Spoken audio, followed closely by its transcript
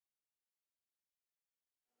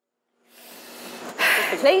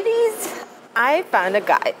Ladies, I found a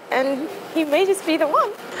guy, and he may just be the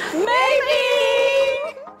one. Maybe!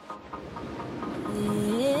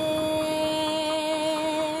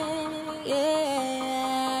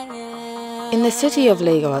 In the city of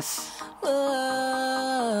Lagos,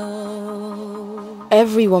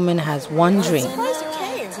 every woman has one dream: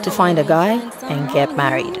 to find a guy and get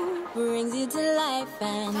married.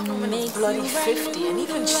 That woman is bloody 50, and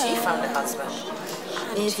even she found a husband.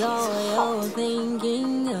 It's all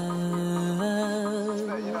thinking of.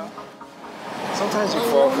 Sometimes you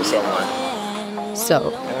fall for someone.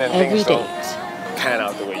 So, every date, pan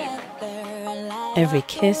out the way you think. every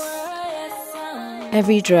kiss,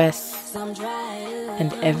 every dress,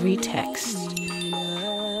 and every text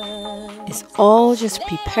is all just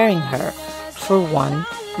preparing her for one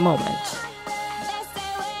moment.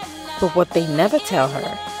 But what they never tell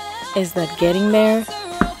her is that getting there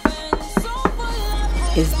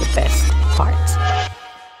is the best part.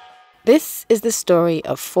 This is the story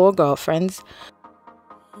of 4 girlfriends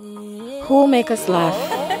who will make us laugh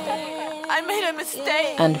I made a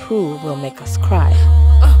mistake. and who will make us cry.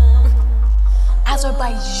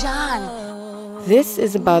 Azerbaijan. This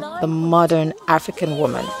is about the modern African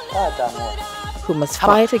woman who must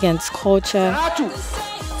fight against culture,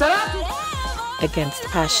 against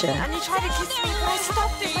passion, And you tried to kiss me, but I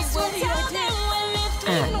stopped it. I swear to you, I did.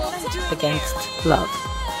 and against love.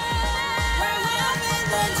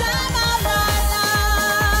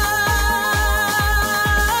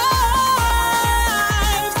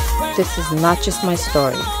 This is not just my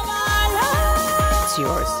story, it's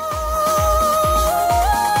yours.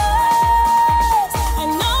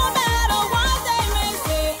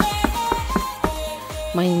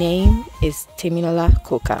 My name is Damilola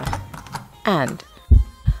Koka, and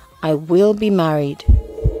I will be married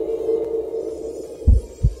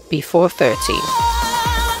before 30.